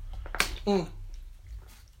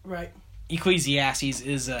 Right. Ecclesiastes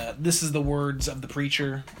is, this is the words of the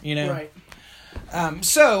preacher, Right.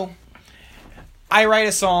 So, I write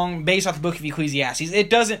a song based off the Book of Ecclesiastes. It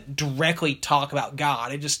doesn't directly talk about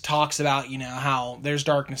God. It just talks about, how there's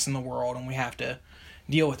darkness in the world and we have to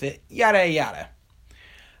deal with it. Yada, yada.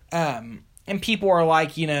 And people are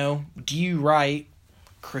like, do you write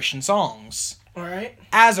Christian songs? Alright.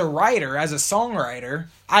 As a writer, as a songwriter,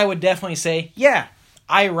 I would definitely say, yeah,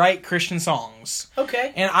 I write Christian songs.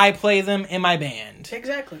 Okay. And I play them in my band.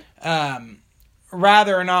 Exactly.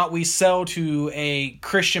 Whether or not we sell to a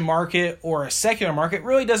Christian market or a secular market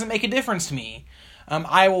really doesn't make a difference to me.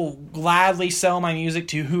 I will gladly sell my music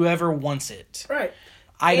to whoever wants it. Right.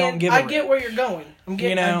 I don't give a rip. I get where you're going. I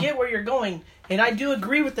get where you're going. And I do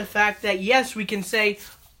agree with the fact that, yes, we can say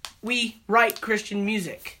we write Christian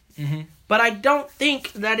music. Mm-hmm. But I don't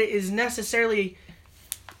think that it is necessarily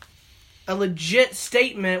a legit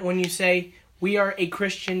statement when you say we are a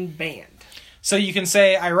Christian band. So you can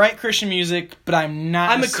say, I write Christian music, but I'm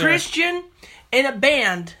not I'm a Christian in a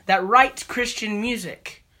band that writes Christian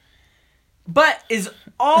music. But is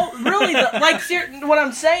all really what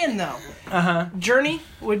I'm saying though? Journey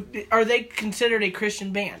are they considered a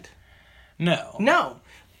Christian band? No. No,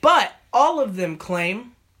 but all of them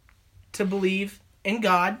claim to believe in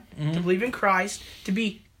God, to believe in Christ, to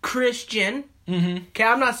be Christian. Mm-hmm. Okay,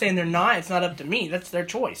 I'm not saying they're not. It's not up to me. That's their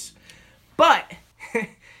choice. But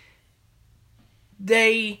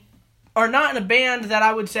they are not in a band that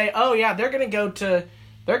I would say, oh yeah, they're gonna go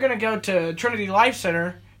to Trinity Life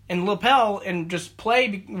Center in Lapel and just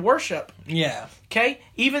play worship. Yeah. Okay?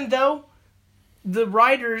 Even though the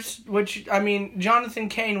writers, Jonathan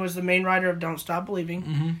Cain was the main writer of Don't Stop Believing.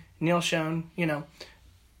 Mm-hmm. Neil Schoen,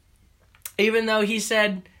 even though he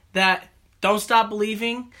said that Don't Stop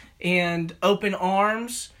Believing and Open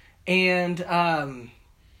Arms and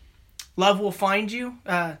Love Will Find You.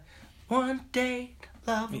 One day,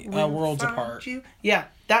 love will Worlds find Apart. you. Yeah,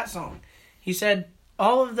 that song. He said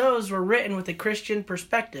all of those were written with a Christian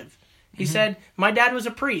perspective. He said, my dad was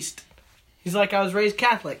a priest. He's like, I was raised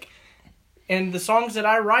Catholic. And the songs that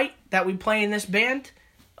I write, that we play in this band,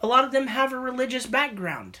 a lot of them have a religious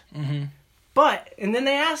background. Mm-hmm. And then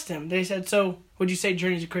they asked him, they said, so would you say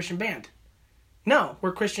Journey's a Christian band? No,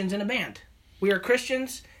 we're Christians in a band. We are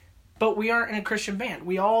Christians, but we aren't in a Christian band.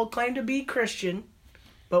 We all claim to be Christian,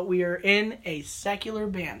 but we are in a secular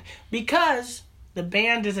band. Because the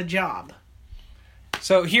band is a job.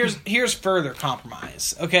 So here's further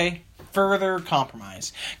compromise, okay? Further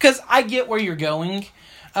compromise. Because I get where you're going.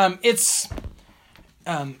 It's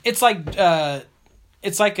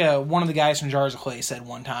like one of the guys from Jars of Clay said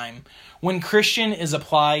one time, when Christian is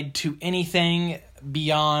applied to anything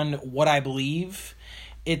beyond what I believe,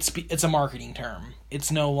 it's a marketing term.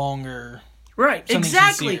 It's no longer right.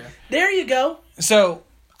 Exactly. Sincere. There you go. So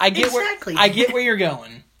I get Exactly. I get where you're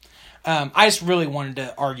going. I just really wanted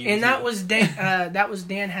to argue. And with that you. was Dan. That was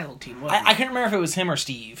Dan Hazeltine. I couldn't remember if it was him or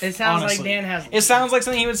Steve. It sounds honestly. like Dan Hazeltine. It sounds like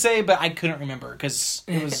something he would say, but I couldn't remember because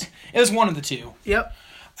it was one of the two. Yep.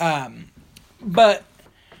 But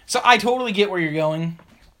so I totally get where you're going.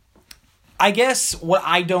 I guess what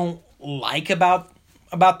I don't like about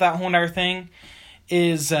that whole entire thing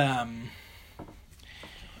is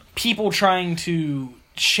people trying to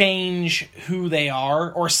change who they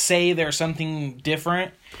are or say they're something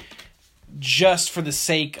different just for the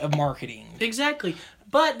sake of marketing. Exactly.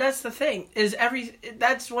 But that's the thing,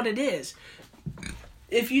 that's what it is.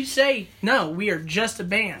 If you say, no, we are just a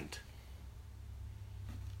band,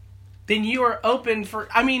 then you are open for,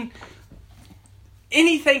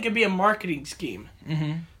 anything could be a marketing scheme.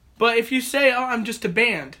 Mm-hmm. But if you say, oh, I'm just a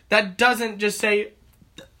band, that doesn't just say,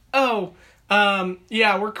 oh,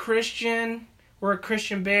 yeah, we're Christian, we're a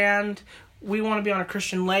Christian band, we want to be on a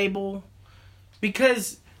Christian label.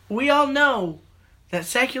 Because we all know that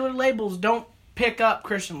secular labels don't pick up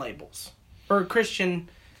Christian labels. Or Christian...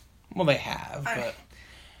 Well, they have, but...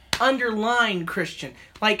 underlined Christian.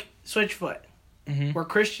 Like Switchfoot. Mm-hmm. We're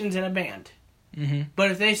Christians in a band. Mm-hmm.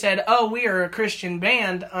 But if they said, oh, we are a Christian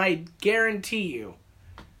band, I guarantee you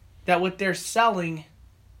that what they're selling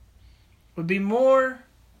would be more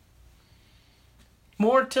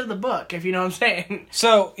to the book, if you know what I'm saying.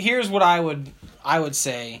 So here's what I would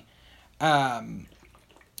say,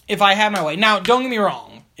 if I had my way. Now, don't get me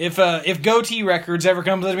wrong. If Goatee Records ever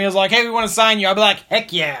comes to me and was like, "Hey, we want to sign you," I'd be like,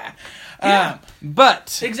 "Heck yeah!"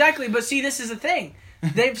 But exactly. But see, this is the thing.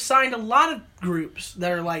 They've signed a lot of groups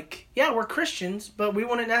that are like, "Yeah, we're Christians," but we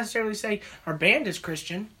wouldn't necessarily say our band is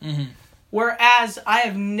Christian. Mm-hmm. Whereas I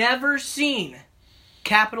have never seen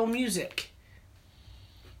Capitol Music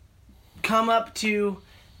come up to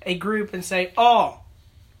a group and say, "Oh,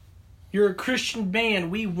 you're a Christian band.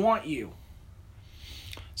 We want you."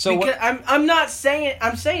 So because I'm not saying,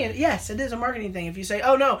 I'm saying yes, it is a marketing thing. If you say,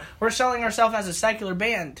 "Oh no, we're selling ourselves as a secular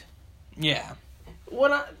band," yeah.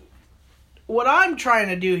 What I'm trying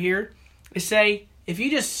to do here is say, if you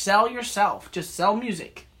just sell yourself, just sell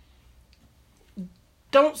music.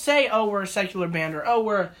 Don't say, "Oh, we're a secular band," or "Oh,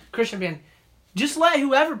 we're a Christian band." Just let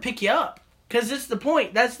whoever pick you up. Because it's the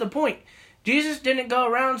point. That's the point. Jesus didn't go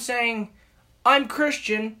around saying, "I'm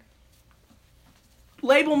Christian.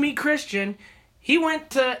 Label me Christian." He went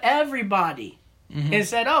to everybody and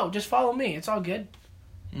said, "Oh, just follow me. It's all good."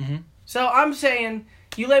 Mm-hmm. So I'm saying,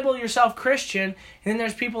 you label yourself Christian, and then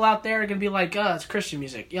there's people out there going to be like, "Oh, it's Christian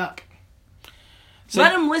music. Yuck." So,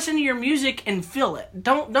 let them listen to your music and feel it.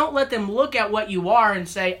 Don't let them look at what you are and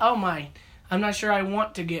say, "Oh my, I'm not sure I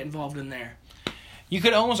want to get involved in there." You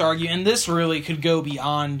could almost argue, and this really could go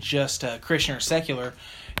beyond just Christian or secular.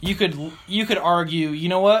 You could argue, you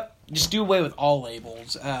know what? Just do away with all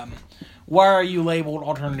labels. Why are you labeled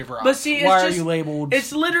alternative rock? But see, why are you labeled?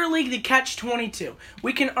 It's literally the catch-22.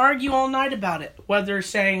 We can argue all night about it, whether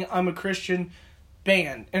saying I'm a Christian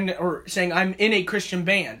band or saying I'm in a Christian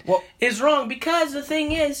band is wrong, because the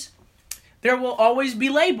thing is, there will always be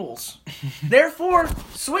labels. Therefore,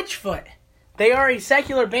 Switchfoot, they are a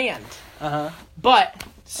secular band. But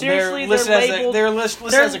seriously, they're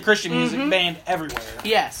listed as a Christian music band everywhere.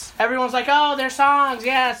 Yes, everyone's like, "Oh, their songs,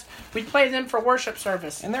 yes, we play them for worship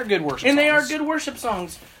service," and they're good worship. And songs. they are good worship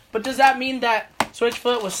songs. But does that mean that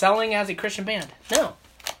Switchfoot was selling as a Christian band? No.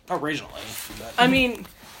 Originally, but. I mean,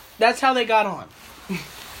 that's how they got on.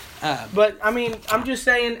 But I mean, I'm just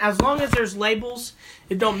saying, as long as there's labels,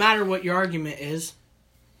 it don't matter what your argument is.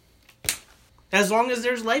 As long as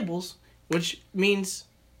there's labels, which means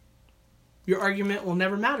your argument will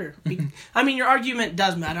never matter. I mean, your argument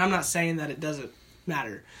does matter. I'm not saying that it doesn't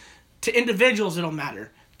matter. To individuals, it'll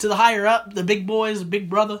matter. To the higher up, the big boys, the big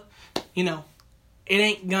brother, it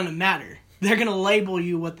ain't gonna matter. They're gonna label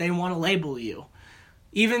you what they want to label you.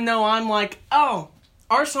 Even though I'm like, "Oh,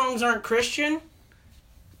 our songs aren't Christian,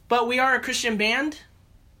 but we are a Christian band."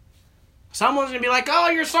 Someone's gonna be like, "Oh,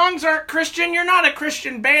 your songs aren't Christian, you're not a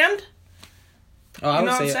Christian band." Oh, You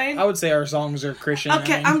know what I'm saying? I would say our songs are Christian.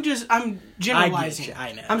 Okay, I'm generalizing.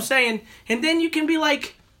 I know. I'm saying, and then you can be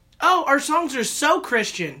like, "Oh, our songs are so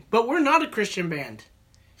Christian, but we're not a Christian band."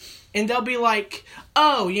 And they'll be like,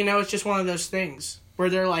 "Oh, it's just one of those things where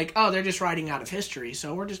they're like, oh, they're just writing out of history,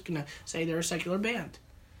 so we're just gonna say they're a secular band."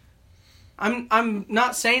 I'm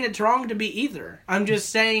not saying it's wrong to be either. I'm just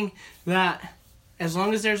saying that As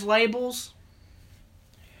long as there's labels.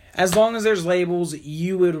 As long as there's labels,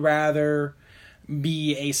 you would rather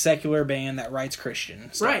be a secular band that writes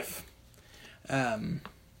Christian stuff. Right.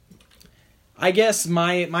 I guess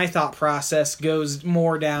my thought process goes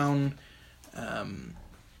more down, and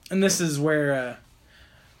this is where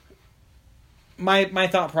my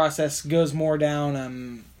thought process goes more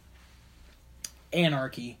down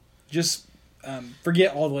anarchy. Just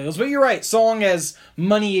forget all the labels. But you're right. So long as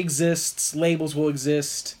money exists, labels will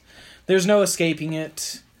exist. There's no escaping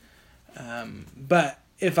it. But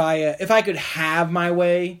if I could have my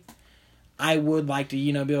way, I would like to, be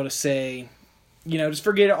able to say, just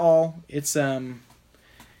forget it all. It's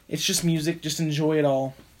just music. Just enjoy it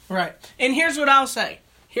all. Right. And here's what I'll say.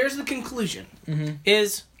 Here's the conclusion. Mm-hmm.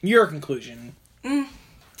 Is your conclusion?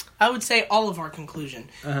 I would say all of our conclusion.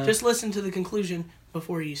 Uh-huh. Just listen to the conclusion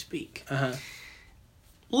before you speak. Uh-huh.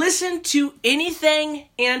 Listen to anything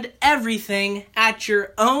and everything at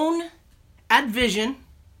your own vision.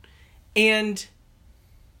 And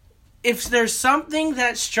if there's something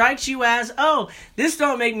that strikes you as, oh, this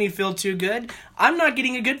don't make me feel too good, I'm not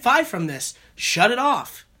getting a good vibe from this, shut it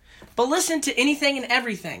off. But listen to anything and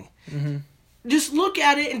everything. Mm-hmm. Just look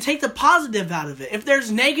at it and take the positive out of it. If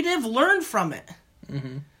there's negative, learn from it.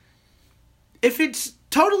 Mm-hmm. If it's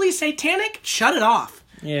totally satanic, shut it off.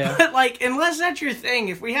 Yeah. But, unless that's your thing,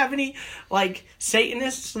 if we have any,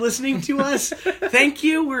 Satanists listening to us, thank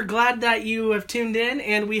you. We're glad that you have tuned in,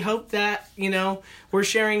 and we hope that, we're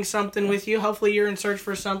sharing something with you. Hopefully you're in search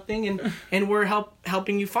for something, and we're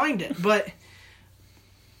helping you find it. But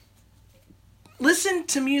listen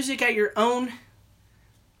to music at your own,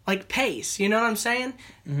 pace. You know what I'm saying?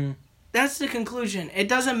 Mm-hmm. That's the conclusion. It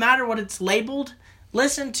doesn't matter what it's labeled.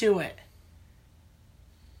 Listen to it.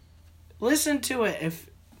 Listen to it.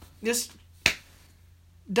 Just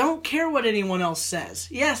don't care what anyone else says.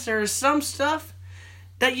 Yes, there is some stuff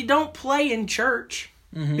that you don't play in church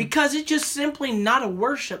because it's just simply not a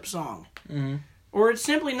worship song. Mm-hmm. Or it's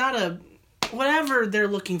simply not a whatever they're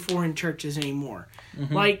looking for in churches anymore.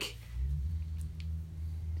 Mm-hmm.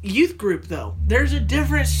 Youth group, though. There's a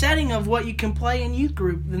different setting of what you can play in youth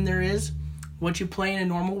group than there is what you play in a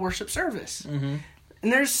normal worship service. Mm-hmm.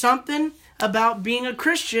 And there's something about being a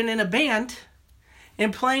Christian in a band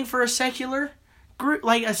and playing for a secular group,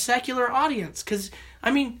 a secular audience. Because,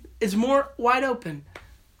 it's more wide open.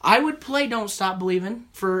 I would play Don't Stop Believing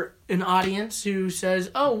for an audience who says,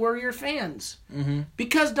 oh, we're your fans. Mm-hmm.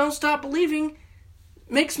 Because Don't Stop Believing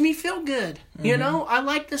makes me feel good. Mm-hmm. I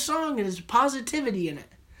like the song and there's positivity in it.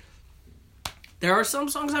 There are some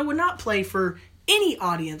songs I would not play for any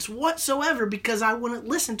audience whatsoever because I wouldn't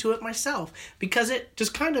listen to it myself. Because it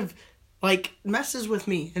just kind of messes with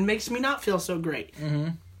me and makes me not feel so great. Mm-hmm.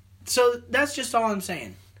 So that's just all I'm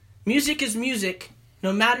saying. Music is music,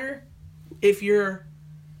 no matter if you're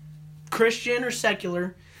Christian or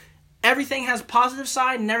secular. Everything has a positive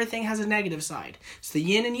side and everything has a negative side. It's the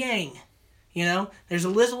yin and yang. There's a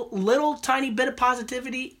little tiny bit of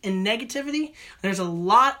positivity and negativity. There's a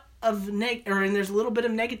lot of and there's a little bit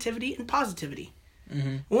of negativity and positivity.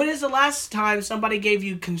 Mm-hmm. When is the last time somebody gave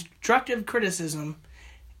you constructive criticism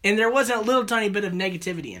and there wasn't a little tiny bit of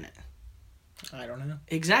negativity in it? I don't know.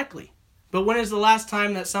 Exactly. But when is the last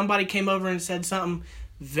time that somebody came over and said something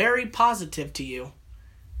very positive to you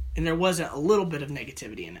and there wasn't a little bit of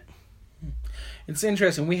negativity in it? It's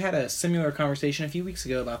interesting. We had a similar conversation a few weeks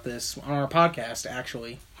ago about this on our podcast,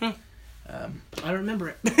 actually. I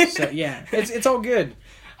remember it. So, yeah. It's all good.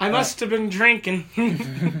 I must have been drinking.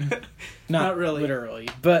 Not really. Literally.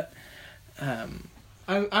 But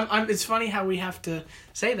it's funny how we have to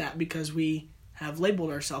say that because we have labeled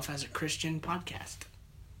ourselves as a Christian podcast.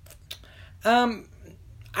 I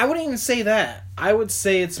wouldn't even say that. I would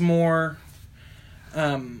say it's more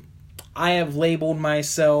I have labeled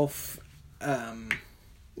myself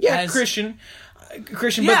as Christian.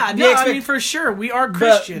 Yeah, but for sure, we are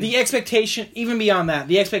Christian. But the expectation, even beyond that,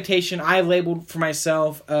 the expectation I labeled for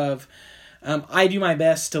myself of I do my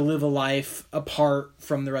best to live a life apart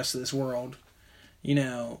from the rest of this world.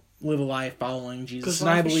 Live a life following Jesus. Because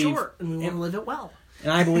life is short, and we want to live it well.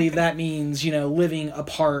 And I believe that means, living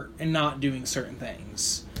apart and not doing certain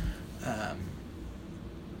things.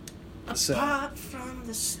 Apart from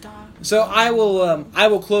the stars. So I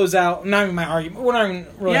will close out. Not even my argument. We're not even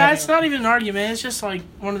really. Yeah, it's not even an argument. It's just one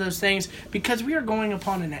of those things because we are going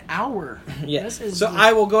upon an hour. Yeah.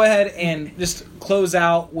 I will go ahead and just close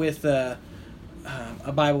out with a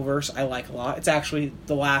Bible verse I like a lot. It's actually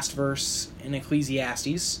the last verse in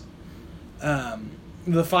Ecclesiastes.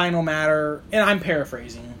 The final matter, and I'm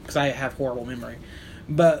paraphrasing because I have horrible memory.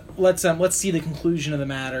 But let's see the conclusion of the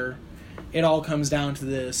matter. It all comes down to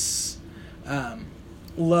this.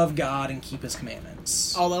 love God and keep His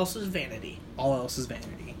commandments. All else is vanity. All else is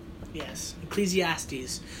vanity. Yes.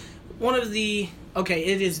 Ecclesiastes.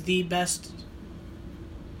 It is the best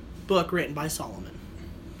book written by Solomon.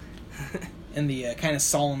 In the kind of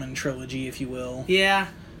Solomon trilogy, if you will. Yeah.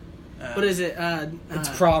 What is it? It's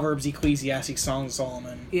Proverbs, Ecclesiastes, Songs of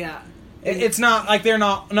Solomon. Yeah. It's not like they're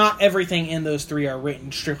not everything in those three are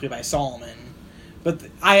written strictly by Solomon. But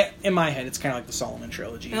in my head, it's kind of like the Solomon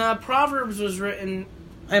trilogy. Proverbs was written...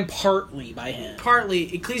 And partly by him.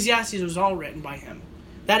 Partly. Ecclesiastes was all written by him.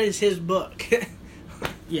 That is his book.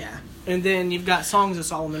 Yeah. And then you've got Songs of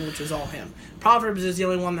Solomon, which is all him. Proverbs is the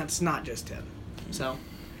only one that's not just him. So,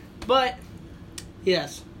 but,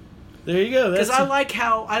 yes. There you go. Because I like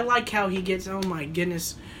how he gets, oh my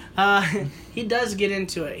goodness. He does get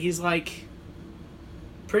into it. He's like,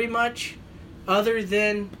 pretty much, other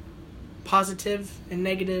than positive and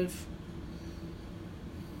negative,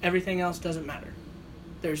 everything else doesn't matter.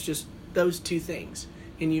 There's just those two things,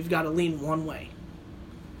 and you've got to lean one way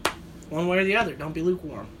or the other. Don't be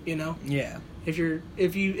lukewarm, you know. Yeah. If you're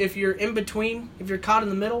in between, if you're caught in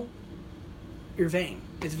the middle, you're vain.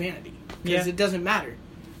 It's vanity because it doesn't matter.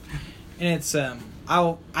 And it's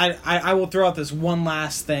I will throw out this one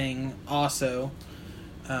last thing also,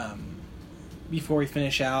 before we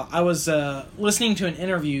finish out. I was listening to an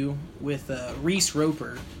interview with Reese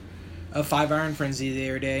Roper of Five Iron Frenzy the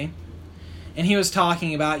other day. And he was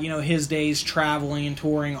talking about, his days traveling and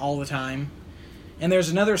touring all the time. And there's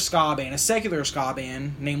another ska band, a secular ska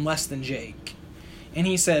band, named Less Than Jake. And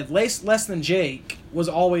he said, Less Than Jake was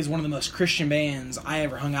always one of the most Christian bands I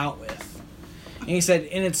ever hung out with. And he said,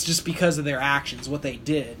 and it's just because of their actions, what they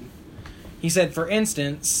did. He said, for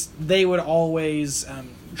instance, they would always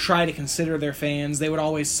try to consider their fans. They would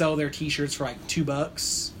always sell their t-shirts for like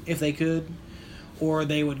 $2 if they could. Or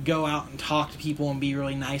they would go out and talk to people and be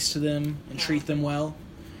really nice to them and treat them well.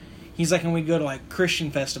 He's like, and we'd go to like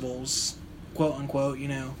Christian festivals, quote unquote,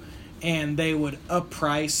 and they would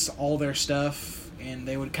up-price all their stuff and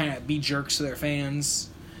they would kind of be jerks to their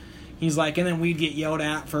fans. He's like, and then we'd get yelled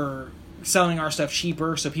at for selling our stuff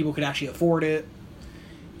cheaper so people could actually afford it.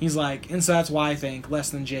 He's like, and so that's why I think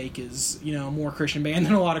Less Than Jake is, a more Christian band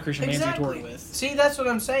than a lot of Christian bands we toured with. See, that's what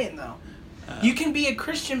I'm saying, though. You can be a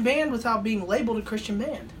Christian band without being labeled a Christian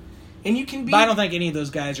band. And you can be... But I don't think any of those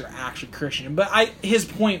guys are actually Christian. But his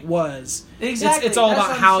point was, exactly. It's all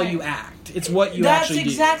about how you act. It's what you actually do.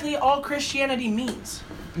 That's exactly all Christianity means.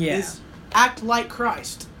 Yeah. Is act like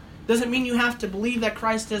Christ. Doesn't mean you have to believe that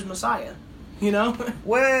Christ is Messiah. Well...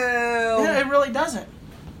 Yeah, it really doesn't.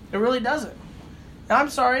 It really doesn't. And I'm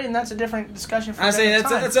sorry, and that's a different discussion for another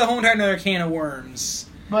time. That's a whole entire can of worms.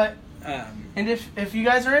 But... and if you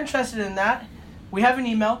guys are interested in that, we have an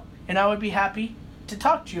email, and I would be happy to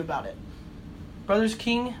talk to you about it.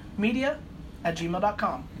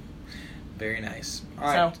 brotherskingmedia@gmail.com. Very nice. All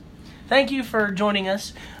right. So, thank you for joining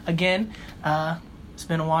us again. It's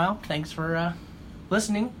been a while. Thanks for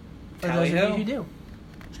listening. For those of you who do.